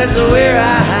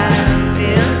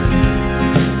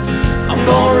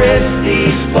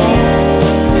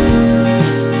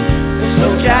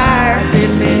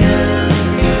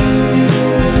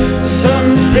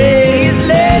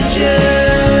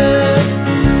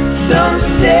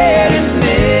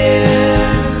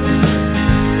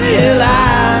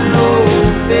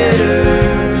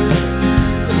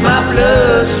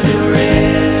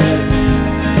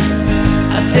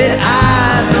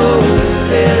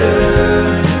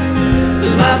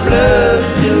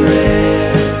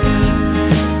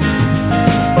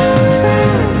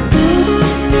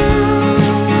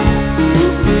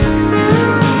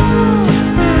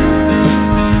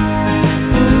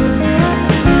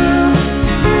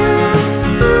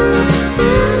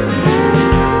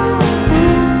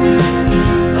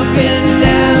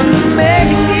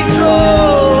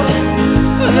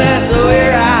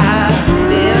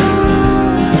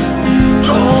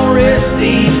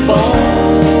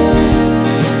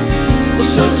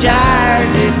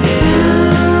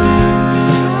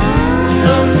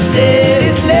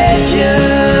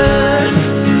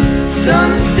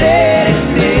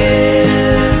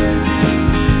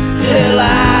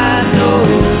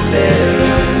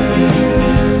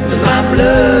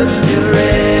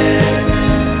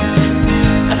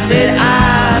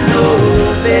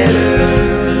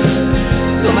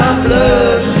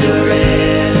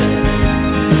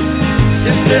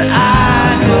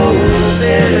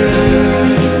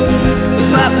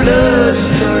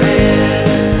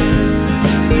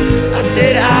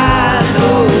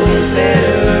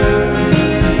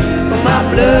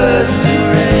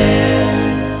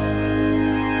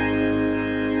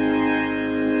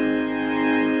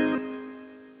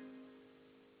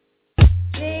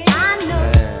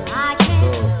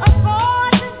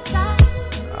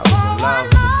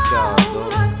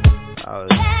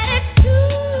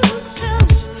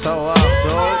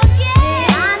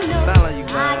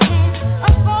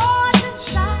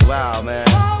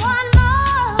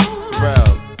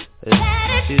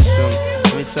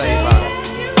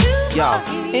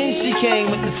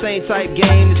 same type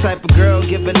game, the type of girl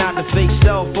giving out the fake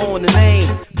cell phone, the name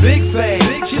Big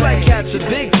Fame. She like capture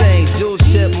big things, jewel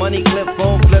ship, money clip,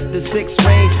 phone flip the 6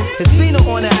 range. And seen her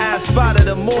on the ass, spotted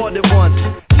her more than once.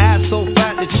 Ass so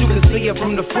fat that you can see her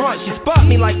from the front. She spot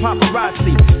me like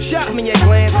paparazzi, shot me a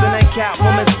glance, and then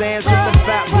Catwoman stands with the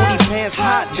fat booty pants.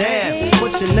 Hot damn,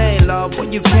 what's your name, love? Where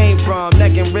you came from?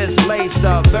 Neck and wrist laced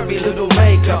up, very little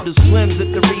makeup. The swims at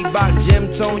the Reebok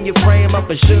gym, tone your frame up,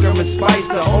 and sugar and spice,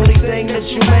 the only thing that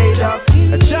you made up.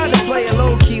 I tried to play it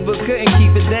low key, but couldn't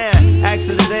keep it down. Asked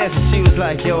her to dance, and she was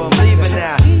like, yo, I'm leaving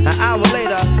now. An hour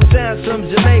later, sounds from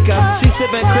Jamaica. She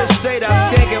sipping Chris straight up,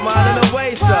 skanking while in her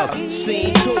waist up.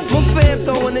 Scene 2. My fam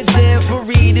throwing the jam for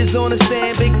Reed is on the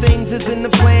stand. Big things is in the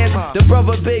plans. The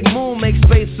brother Big Moon makes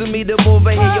space for me to move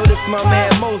in here. Yo, this my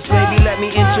man Most, baby, let me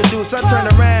introduce. I turn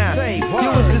around. You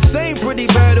was the same pretty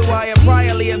bird who I had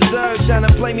priorly observed, trying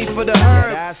to play me for the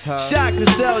herb. Shocked to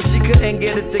sell, she couldn't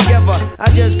get it together.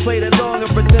 I just played along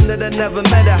and pretended I never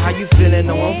met her. How you feeling?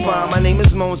 No, I'm fine. My name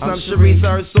is Mons. I'm Sharice.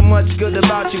 I heard so much good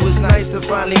about you. It's nice to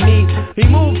finally meet. He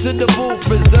moved to the booth,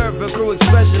 preserved the crew,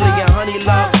 especially. And Honey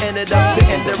Love ended up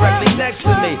sitting directly next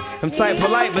to me. I'm tight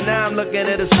polite, but now I'm looking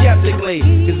at her skeptically.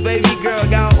 Cause baby girl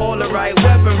got all the right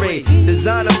weaponry.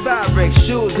 Designer fabric,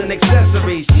 shoes and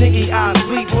accessories. Chinky eyes,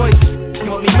 sweet voice,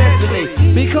 got me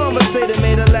mentally. Be conversated,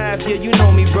 made her laugh, yeah, you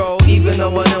know me, bro. Even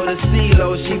though I know the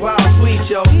CeeLo, she wild sweet,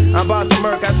 yo. I'm about to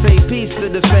murk, I say peace to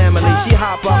the family. She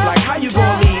hop up like, how you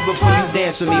gonna leave before you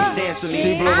dance with me?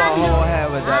 She blew my whole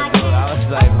head with that dude. I was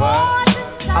like, what?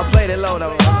 I played it low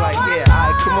though. I was like, yeah,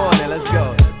 alright, come on then, let's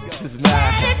go. This is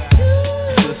mad.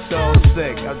 She was so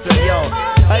sick. I said, yo,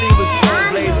 Honey was so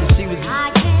blazing. She was,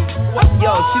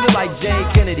 yo, she was like Jane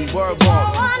Kennedy, word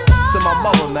walk. To my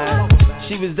mother, man.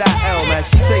 She was that L, man.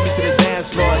 She take me to the dance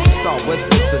floor and she start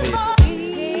whispering to me.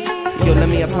 Yo, let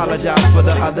me apologize for the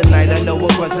other night. I know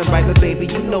it wasn't right, but baby,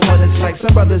 you know what it's like.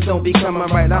 Some brothers don't be coming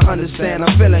right. I understand,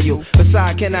 I'm feeling you.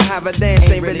 Besides, can I have a dance?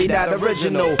 Ain't really that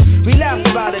original. We laughed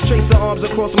about it, trace the arms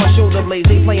across my shoulder blades.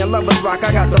 They playing lovers rock, I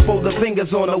got the fold of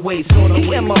fingers on the waist.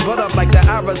 He and my butt up like the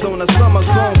Arizona summer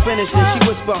song finished. And she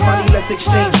whispered, honey, let's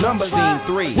exchange numbers. Scene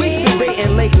 3. We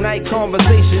debating late night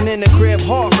conversation in the crib,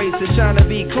 heart racing, trying to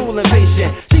be cool and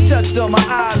patient. She touched on my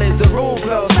eyelids, the room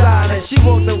fell silent. She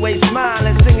walked away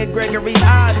smiling, singing Gregory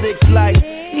Isaacs like,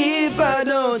 if I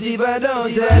don't,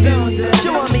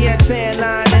 showing me a tan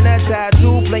line and a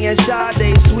tattoo, playing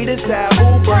Sade, sweet as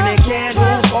taboo, burning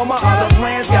candles, all my other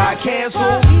plans got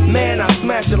canceled. Man, I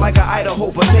smashed it like an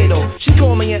Idaho potato. She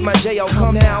called me at my jail,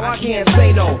 come now, I can't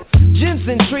say no.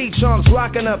 Jensen tree trunks,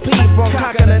 rocking a pee from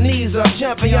cocking her knees up.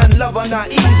 Champion lover,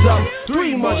 not ease up.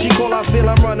 3 months, she call, I feel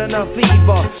I'm running a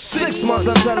fever. 6 months,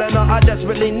 I'm telling her I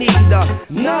desperately need her.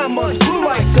 9 months, blue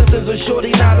light symptoms of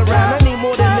shorty not around. I need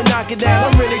more than to knock it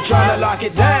down, I'm really trying to lock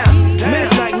it down.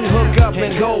 Midnight, we hook up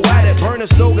and go at it. Burn a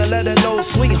slogan, let her know,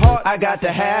 sweetheart, I got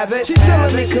to have it. She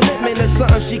telling me commitment is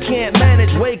something she can't manage.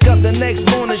 Wake up the next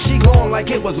morning, she gone like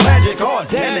it was magic. Oh,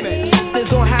 damn it.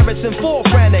 There's on Harrison, full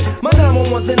frantic. My number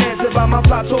one's an answer by my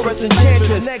fly Taurus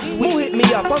enchantress. Next week, who hit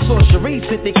me up? I saw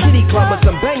Sharice at the kitty club with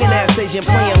some banging ass Asian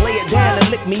playing Lay It Down and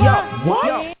Lick Me Up. What?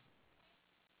 Yo.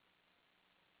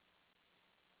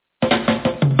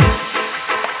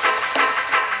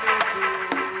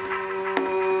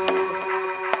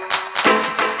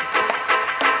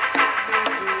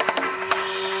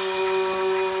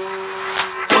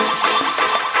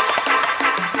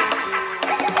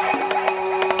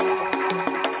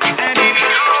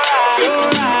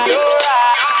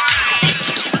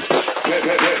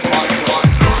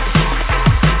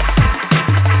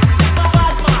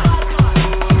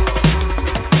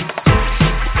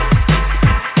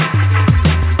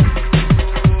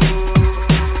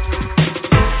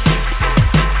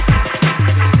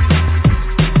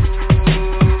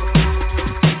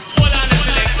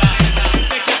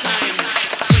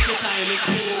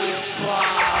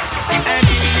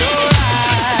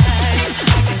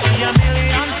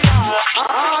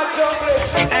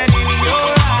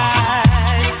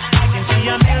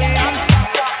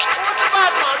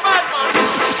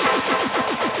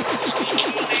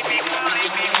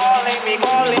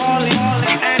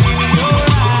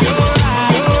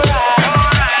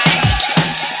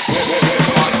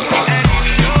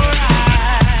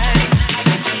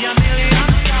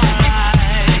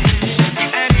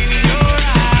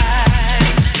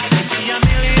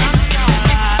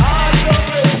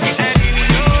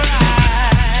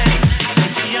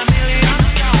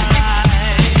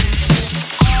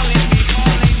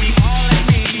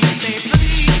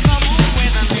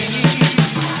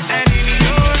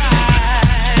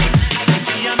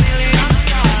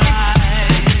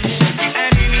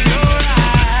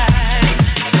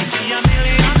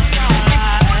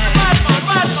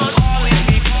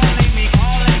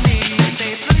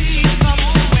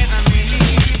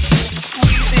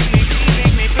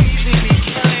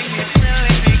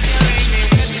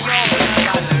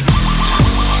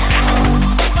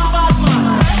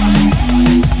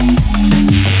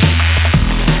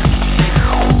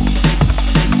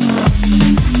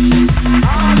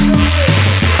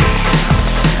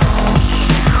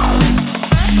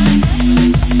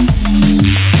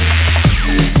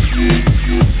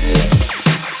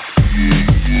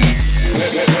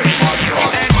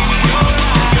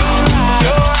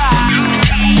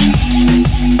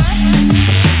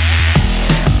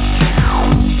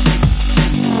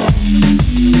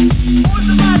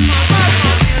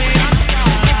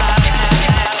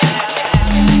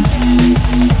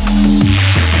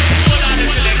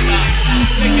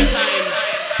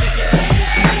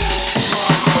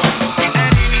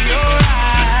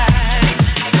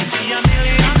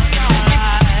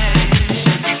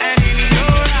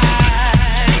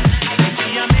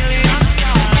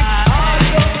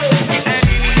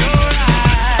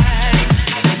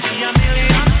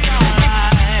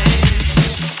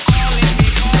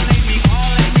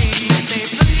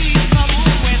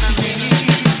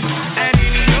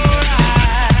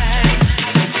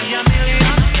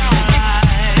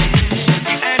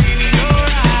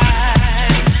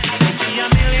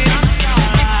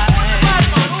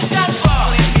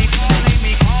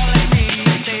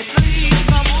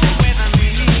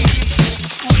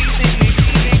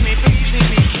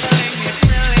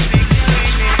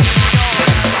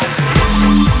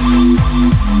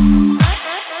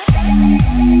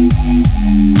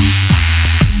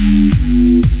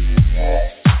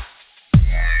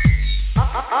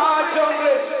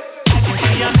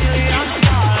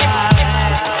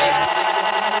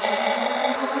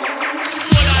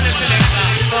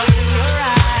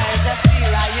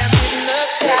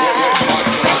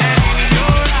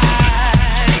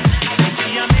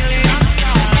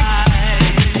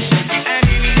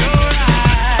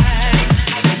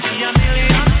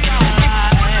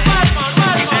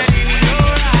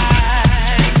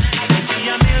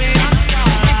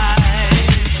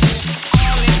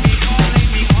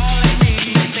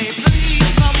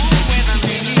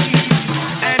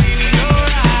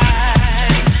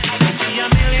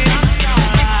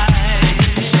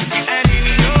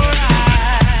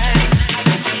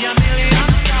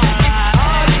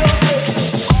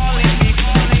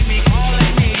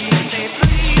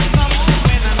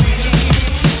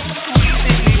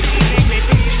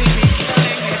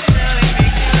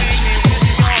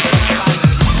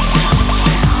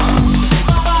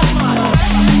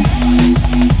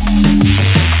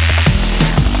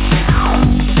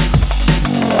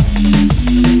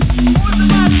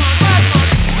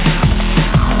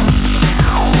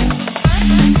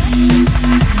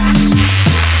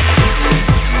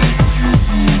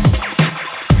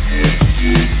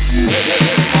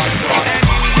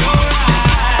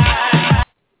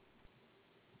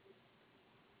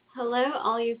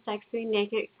 sexy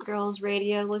Naked Girls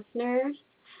Radio listeners.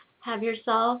 Have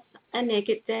yourself a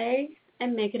naked day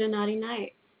and make it a naughty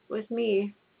night with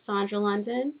me, Sandra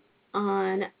London,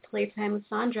 on Playtime with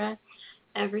Sandra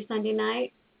every Sunday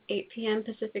night, 8 p.m.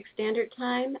 Pacific Standard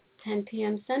Time, 10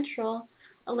 p.m. Central,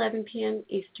 11 p.m.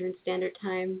 Eastern Standard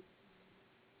Time.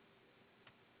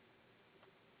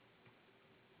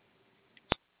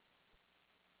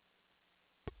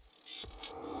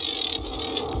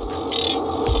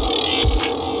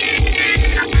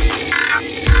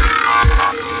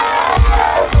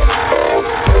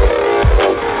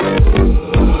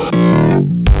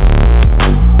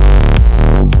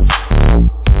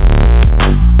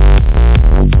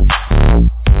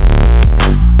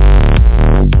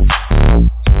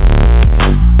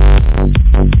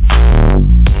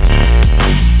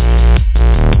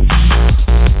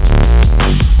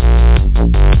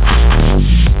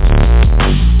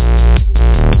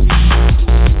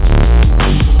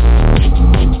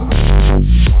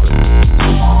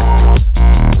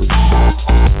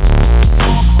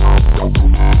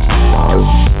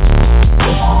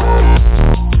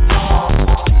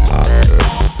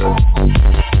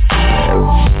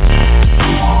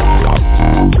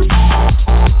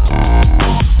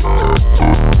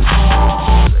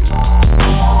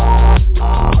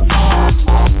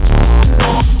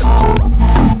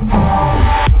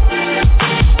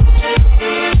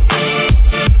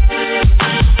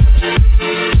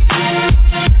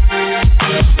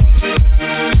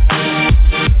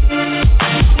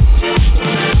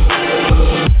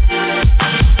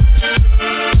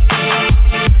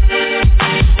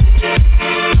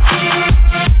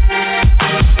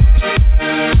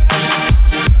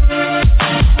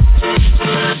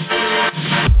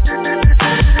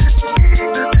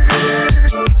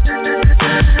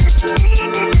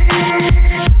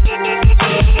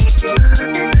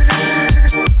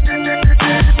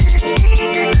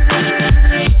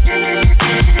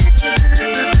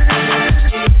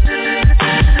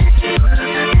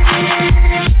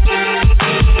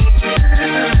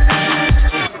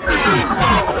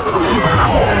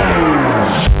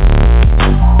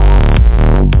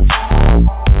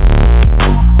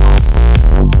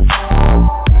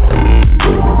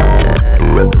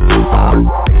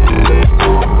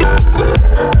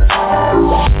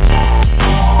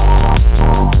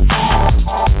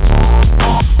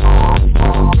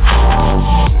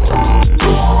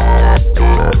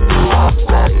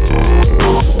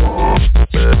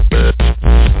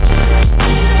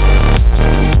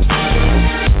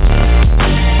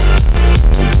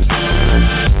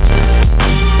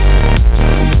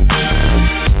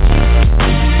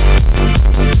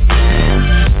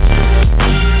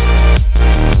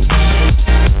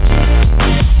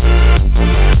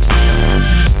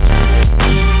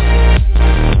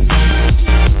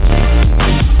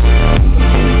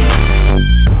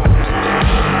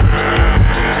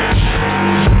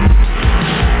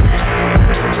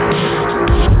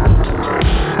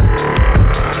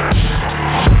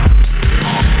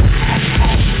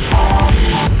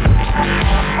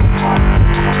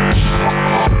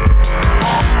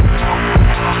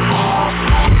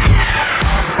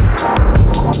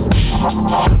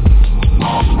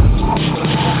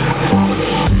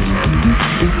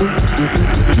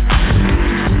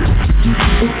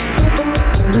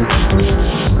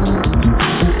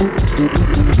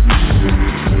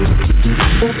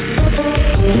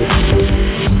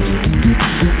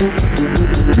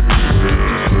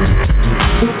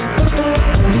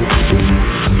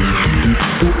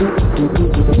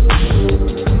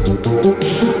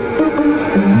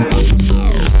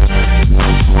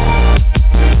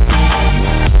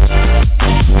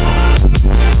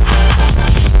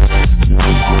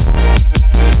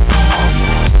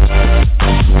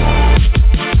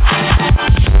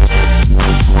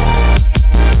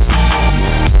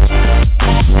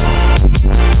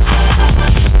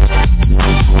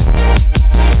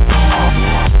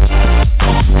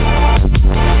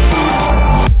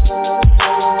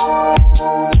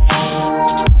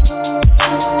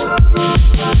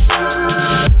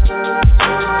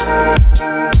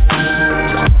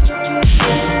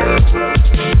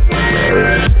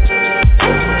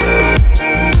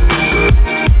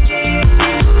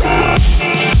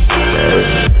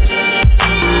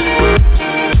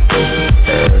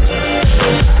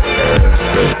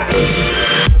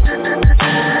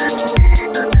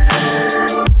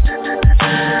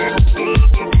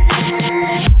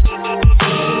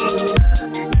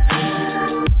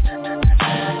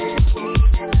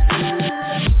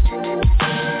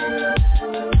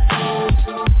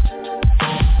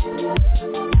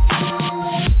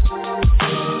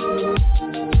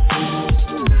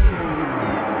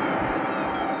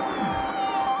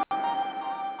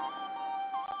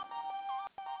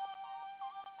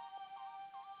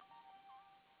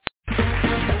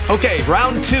 Okay,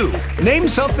 round 2. Name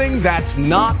something that's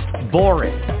not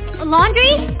boring. A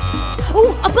laundry?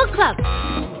 Ooh, a book club.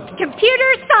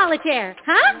 Computer solitaire,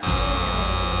 huh?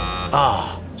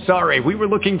 Ah, sorry, we were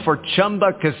looking for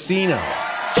Chumba Casino.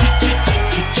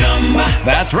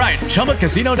 That's right,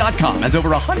 ChumbaCasino.com has over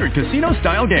 100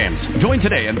 casino-style games. Join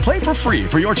today and play for free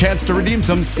for your chance to redeem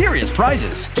some serious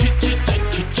prizes.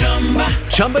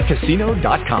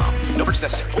 ChumbaCasino.com. No purchase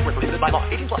necessary. Void where prohibited by law.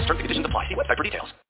 18+ terms and conditions apply. See website for details.